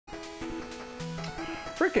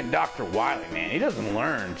Freaking Dr. Wily, man. He doesn't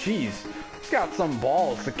learn. Jeez. He's got some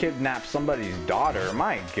balls to kidnap somebody's daughter.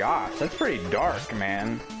 My gosh. That's pretty dark,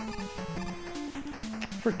 man.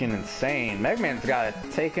 Freaking insane. Mega Man's gotta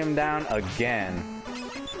take him down again.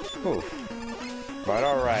 Oof. But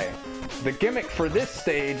alright. The gimmick for this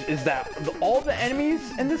stage is that all the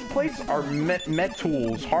enemies in this place are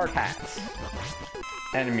Metools, hard hats.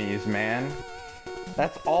 Enemies, man.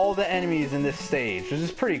 That's all the enemies in this stage, which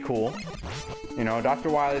is pretty cool. You know, Dr.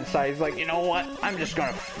 Wily decides, like, you know what? I'm just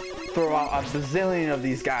gonna throw out a bazillion of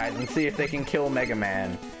these guys and see if they can kill Mega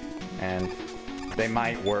Man. And they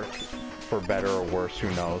might work for better or worse, who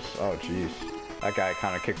knows. Oh, jeez. That guy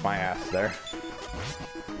kind of kicked my ass there.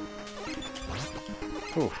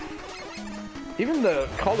 Oof. Even the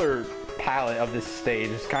color palette of this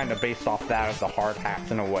stage is kind of based off that of the hard hats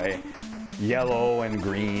in a way. Yellow and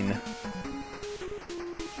green.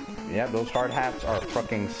 Yeah, those hard hats are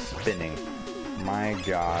fucking spinning. My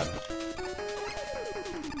god.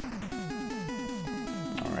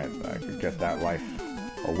 Alright, I could get that life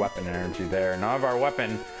or weapon energy there. None of our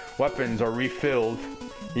weapons are refilled.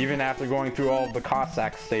 Even after going through all of the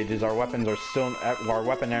Cossack stages, our weapon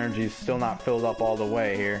energy is still not filled up all the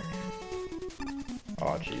way here.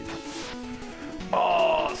 Oh, jeez.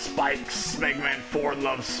 Oh, spikes! Mega Man 4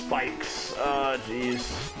 loves spikes. Oh,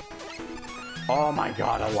 jeez. Oh my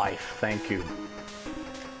god, a life. Thank you.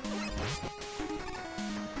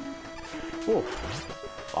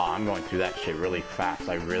 Oof. Oh, I'm going through that shit really fast.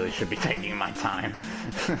 I really should be taking my time.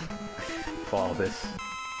 Follow this.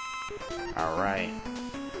 Alright.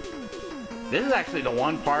 This is actually the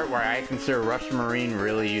one part where I consider Rush Marine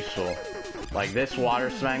really useful. Like this water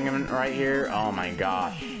segment right here, oh my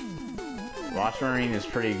gosh. Rush Marine is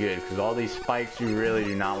pretty good, because all these spikes, you really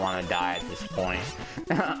do not want to die at this point.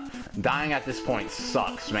 Dying at this point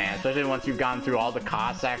sucks, man. Especially once you've gone through all the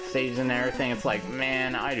Cossack stages and everything, it's like,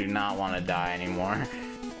 man, I do not want to die anymore.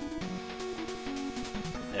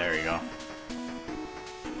 There we go.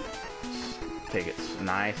 Take it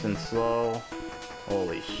nice and slow.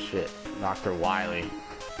 Holy shit. Dr. Wily.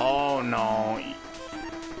 Oh no.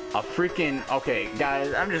 A freaking... Okay,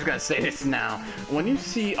 guys, I'm just gonna say this now. When you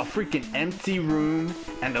see a freaking empty room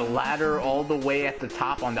and a ladder all the way at the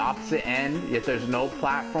top on the opposite end, yet there's no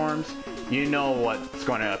platforms, you know what's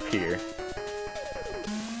gonna appear.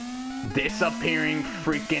 Disappearing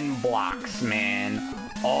freaking blocks, man.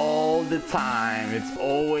 All the time. It's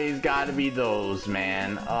always gotta be those,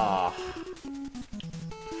 man. Ugh.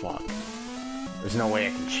 Fuck. There's no way I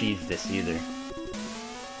can cheese this either.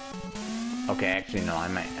 Okay, actually, no, I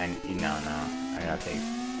might, no, I gotta take...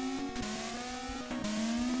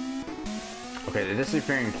 Okay, the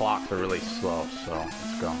disappearing blocks are really slow, so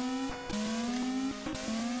let's go.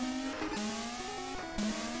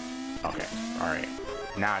 Okay, alright.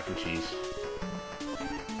 Now I can cheese.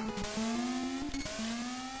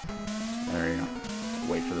 There we go.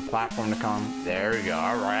 Wait for the platform to come. There we go,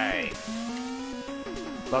 alright.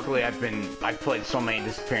 Luckily, I've played so many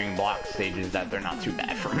disappearing block stages that they're not too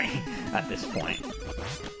bad for me at this point.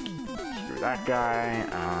 Screw that guy.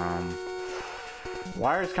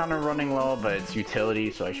 Wire's kind of running low, but it's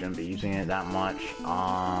utility, so I shouldn't be using it that much.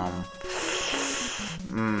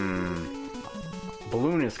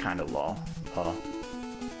 Balloon is kind of low.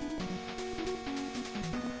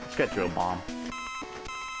 Let's get Drill Bomb.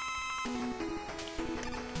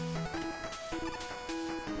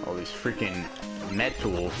 All these freaking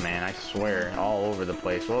Metools, man, I swear, all over the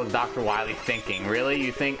place. What was Dr. Wily thinking? Really?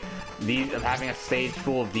 You think having a stage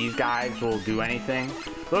full of these guys will do anything?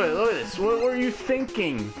 Look at this. What were you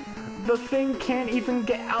thinking? The thing can't even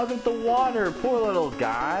get out of the water. Poor little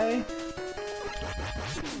guy.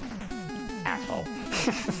 Asshole.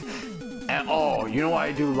 And oh, you know what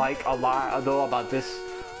I do like a lot, though, about this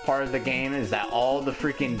part of the game is that all the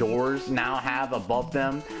freaking doors now have above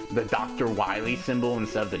them the Dr. Wily symbol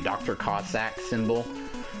instead of the Dr. Cossack symbol.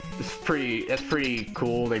 That's pretty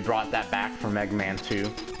cool. They brought that back from Mega Man 2,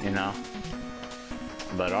 you know.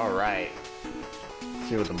 But alright. Let's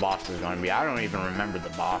see what the boss is going to be. I don't even remember the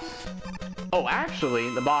boss. Oh, actually,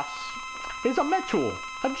 the boss is a Metool.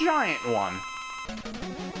 A giant one.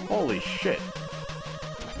 Holy shit.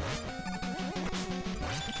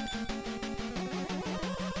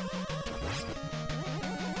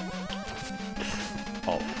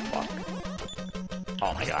 Oh, fuck.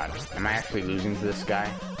 Oh my god. Am I actually losing to this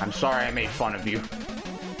guy? I'm sorry I made fun of you.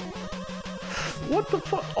 What the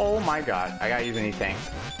fuck? Oh my god. I gotta use any tank.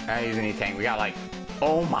 We got like...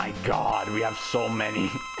 Oh my god. We have so many.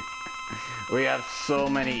 We have so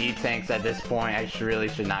many E-tanks at this point. I really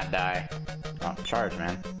should not die. Oh, charge,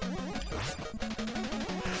 man.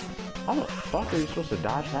 How the fuck are you supposed to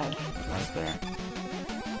dodge that right there?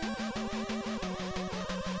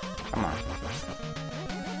 Come on.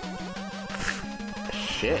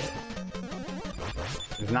 Shit.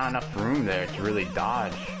 There's not enough room there to really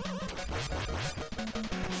dodge.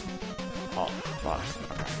 Oh, fuck.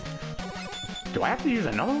 Okay. Do I have to use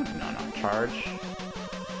another one? No, no. Charge.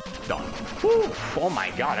 Done. Woo! Oh my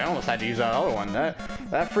god, I almost had to use that other one. That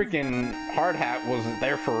freaking hard hat was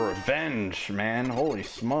there for revenge, man. Holy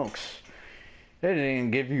smokes. They didn't even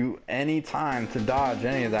give you any time to dodge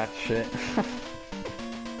any of that shit.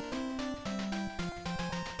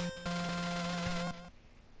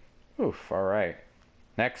 Oof, alright.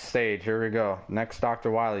 Next stage, here we go. Next Dr.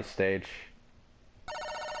 Wily stage.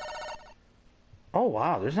 Oh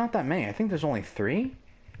wow, there's not that many. I think there's only 3?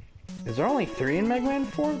 Is there only 3 in Mega Man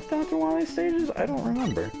 4 Dr. Wily stages? I don't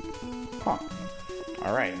remember. Huh.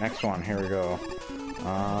 Alright, next one. Here we go.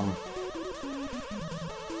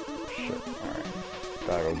 Shit, alright.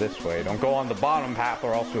 Gotta go this way. Don't go on the bottom path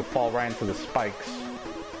or else you'll fall right into the spikes.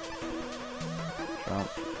 Jump.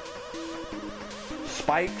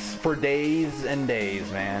 Spikes for days and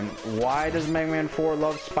days, man. Why does Mega Man 4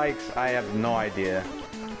 love spikes? I have no idea.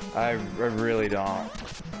 I really don't.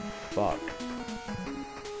 Fuck.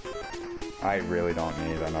 I really don't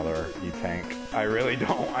need another E-Tank. I really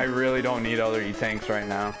don't need other E-Tanks right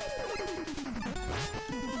now.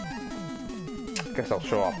 Guess I'll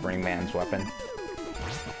show off Ringman's weapon.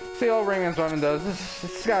 See all Ringman's weapon does?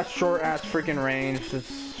 It's got short ass freaking range.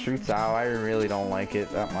 Just shoots out. I really don't like it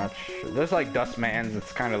that much. There's like Dustman's.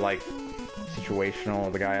 It's kind of like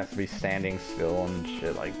situational. The guy has to be standing still and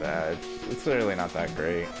shit like that. It's really not that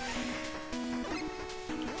great.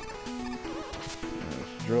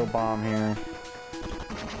 Drill bomb here.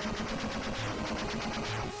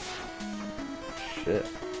 Shit.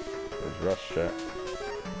 There's rush shit.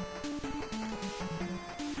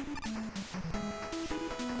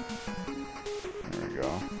 There we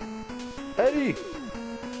go. Eddie!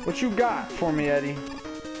 What you got for me, Eddie?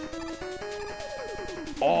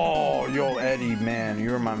 Oh, yo, Eddie, man.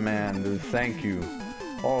 You're my man, dude. Thank you.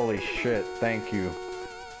 Holy shit. Thank you.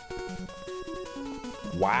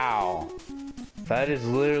 Wow. That is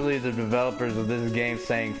literally the developers of this game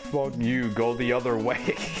saying, fuck you, go the other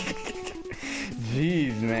way.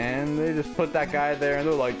 Jeez, man. They just put that guy there and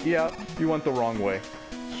they're like, yeah, you went the wrong way.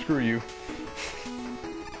 Screw you.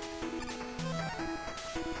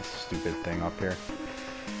 Stupid thing up here.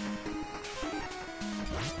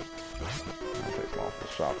 I'll take multiple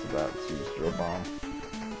shots of that. Let's use drill bomb.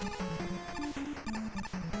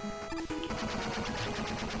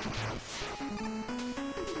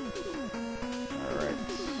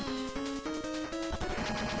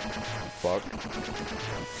 Fuck.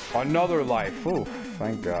 Another life. Ooh,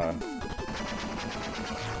 thank God.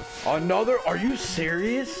 Another? Are you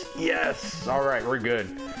serious? Yes. Alright, we're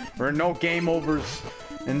good. There are no game overs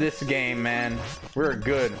in this game, man. We're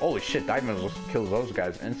good. Holy shit, dive missiles kills those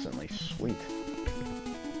guys instantly. Sweet.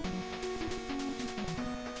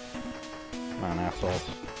 Come on, assholes.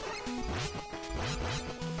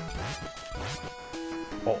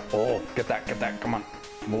 Oh, get that. Come on.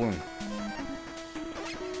 Balloon.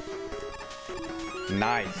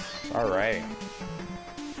 Nice. Alright.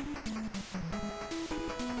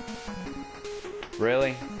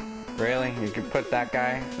 Really? Really? You could put that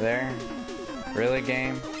guy there? Really,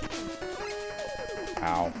 game?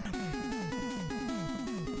 Ow.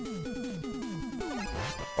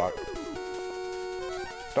 Fuck.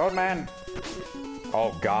 Toadman!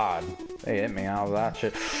 Oh god. They hit me out of that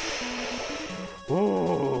shit.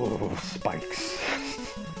 Ooh, spikes.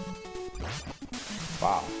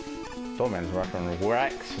 Wow. Toadman's fucking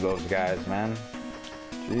wrecks those guys, man.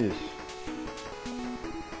 Jeez.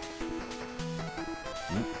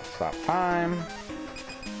 Stop time.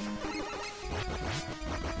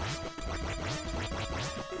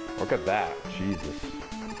 Look at that. Jesus.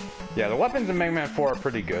 Yeah, the weapons in Mega Man 4 are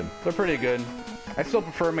pretty good. They're pretty good. I still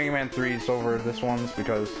prefer Mega Man 3's over this one's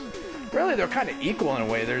because really they're kind of equal in a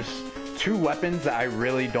way. There's 2 weapons that I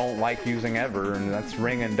really don't like using ever, and that's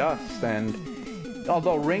Ring and Dust. And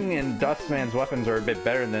although Ring and Dustman's weapons are a bit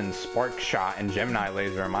better than Spark Shot and Gemini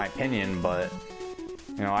Laser in my opinion, but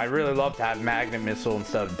you know, I really love to have Magnet Missile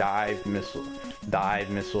instead of Dive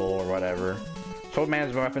Missile or whatever.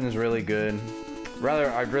 Toadman's weapon is really good.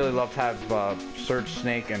 Rather, I'd really love to have Surge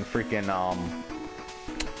Snake and freaking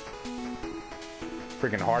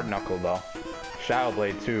Hard Knuckle though. Shadow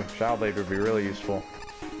Blade too. Shadow Blade would be really useful.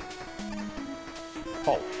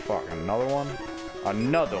 Oh fuck, another one?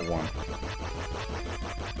 Another one.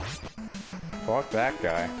 Fuck that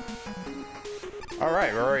guy.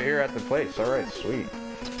 Alright, we're right here at the place. Alright, sweet.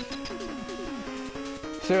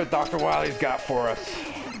 See what Dr. Wily's got for us.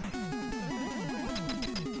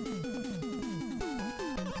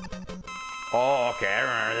 Oh, okay, I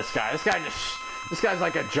remember this guy. This guy's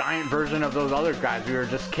like a giant version of those other guys we were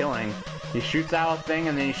just killing. He shoots out a thing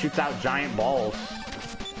and then he shoots out giant balls.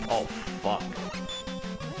 Oh, fuck.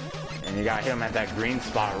 And you gotta hit him at that green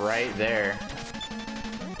spot right there.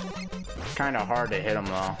 It's kind of hard to hit him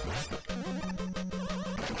though.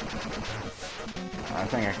 I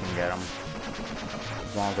think I can get him.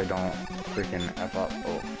 As long as I don't freaking F up.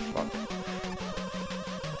 Oh, fuck.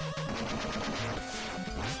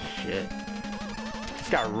 Shit. It's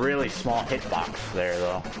got a really small hitbox there,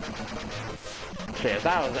 though. Shit, if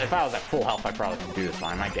I was at full health, I probably could do this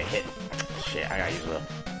one. I might get hit. Shit, I gotta use the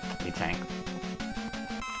E-Tank.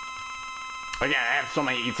 Again, I have so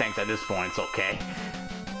many E-Tanks at this point, it's okay.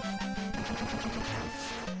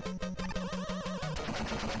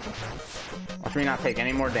 Watch me not take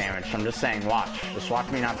any more damage. I'm just saying, watch. Just watch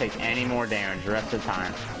me not take any more damage the rest of the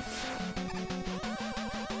time.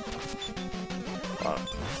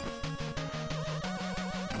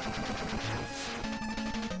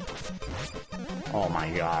 Oh my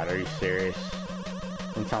god, are you serious?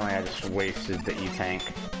 Don't tell me I just wasted the E-Tank.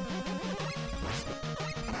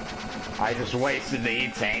 I just wasted the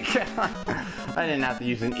E-Tank. I didn't have to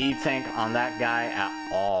use an E-Tank on that guy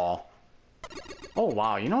at all. Oh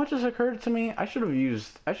wow, you know what just occurred to me? I should have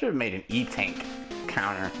made an E-Tank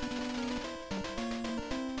counter.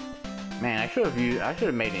 Man, I should have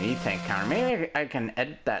made an E-Tank counter. Maybe I can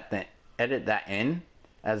edit that in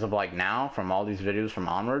as of like now from all these videos from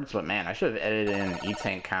onwards, but man, I should have edited in an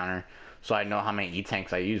E-Tank counter so I know how many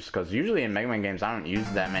E-Tanks I use, because usually in Mega Man games I don't use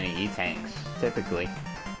that many E-Tanks, typically.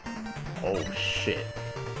 Oh shit.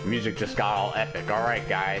 Music just got all epic. Alright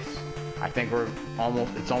guys, I think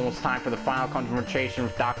it's almost time for the final confrontation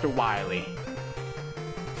with Dr. Wily.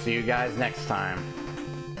 See you guys next time.